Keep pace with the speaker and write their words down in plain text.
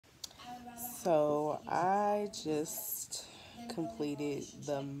So I just completed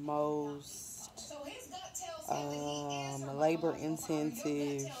the most labor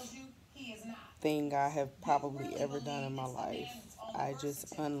intensive thing I have probably ever done in my life. I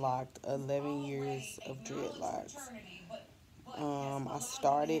just unlocked 11 years of dreadlocks. I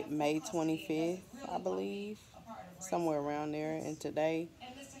started May 25th, I believe, somewhere around there, and today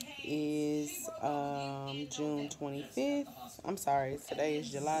is June 25th. I'm sorry, today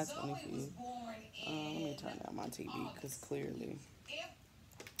is July 25th. Let me turn down my TV because clearly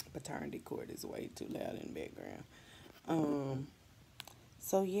paternity court is way too loud in the background. Um,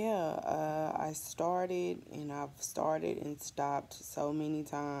 so yeah, I started and I've started and stopped so many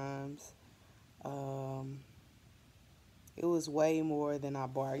times. Um, it was way more than I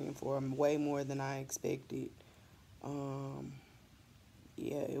bargained for, way more than I expected. Um,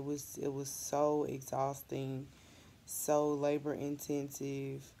 yeah, it was so exhausting, so labor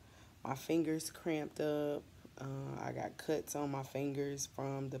intensive. My fingers cramped up. I got cuts on my fingers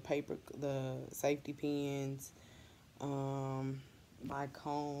from the safety pins. Um, my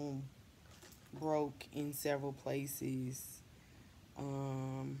comb broke in several places.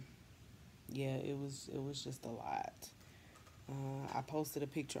 Um, yeah, it was just a lot. I posted a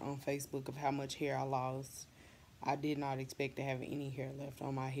picture on Facebook of how much hair I lost. I did not expect to have any hair left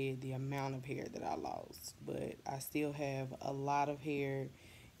on my head, the amount of hair that I lost. But I still have a lot of hair.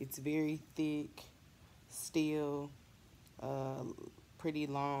 It's very thick, still uh, pretty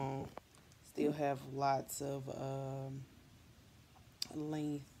long. Still have lots of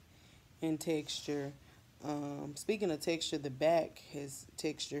length and texture. Speaking of texture, the back has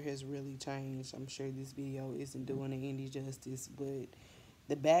texture has really changed. I'm sure this video isn't doing it any justice, but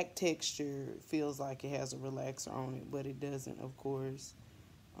the back texture feels like it has a relaxer on it, but it doesn't, of course.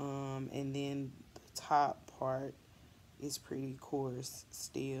 And then the top part is pretty coarse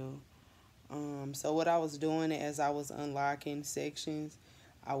still. So what I was doing as I was unlocking sections,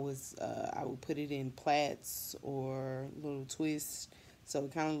 I would put it in plaits or little twists, so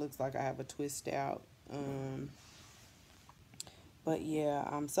it kind of looks like I have a twist out. But yeah,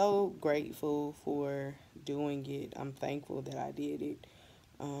 I'm so grateful for doing it. I'm thankful that I did it.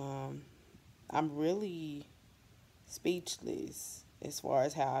 Um, I'm really speechless as far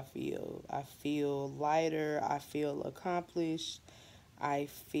as how I feel. I feel lighter. I feel accomplished. I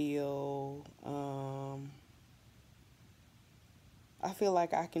feel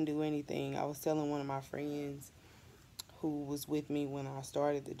like I can do anything. I was telling one of my friends who was with me when I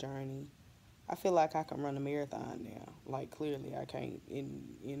started the journey. I feel like I can run a marathon now. Like clearly I can't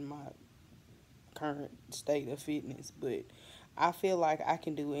in my current state of fitness, but I feel like I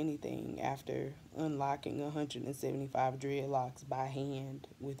can do anything after unlocking 175 dreadlocks by hand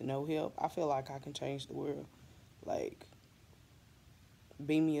with no help. I feel like I can change the world. Like,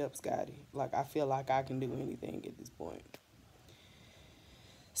 beam me up, Scotty. Like, I feel like I can do anything at this point.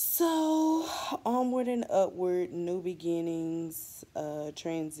 So, onward and upward, new beginnings,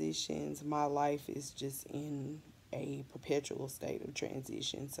 transitions. My life is just in a perpetual state of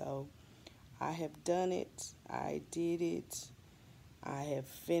transition. So, I have done it. I did it. I have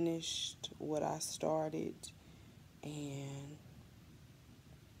finished what I started. And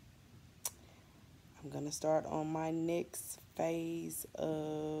I'm going to start on my next phase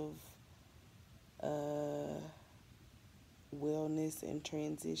of uh, wellness and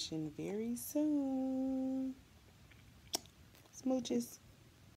transition very soon. Smooches.